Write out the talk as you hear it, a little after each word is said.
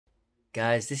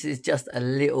Guys, this is just a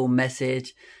little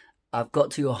message. I've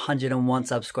got to 101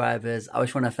 subscribers. I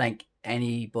just want to thank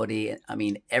anybody, I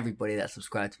mean, everybody that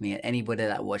subscribed to me and anybody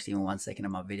that watched even 1 second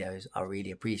of my videos. I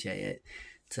really appreciate it.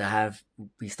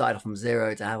 We started from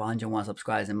zero to have 101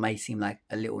 subscribers. It may seem like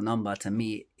a little number. To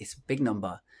me, it's a big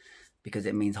number because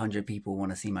it means 100 people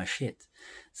want to see my shit.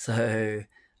 So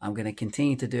I'm going to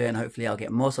continue to do it, and hopefully I'll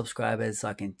get more subscribers so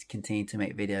I can continue to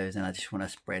make videos. And I just want to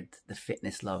spread the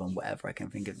fitness love and whatever I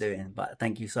can think of doing. But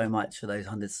thank you so much for those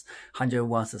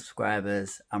 101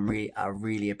 subscribers. I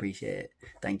really appreciate it.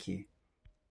 Thank you.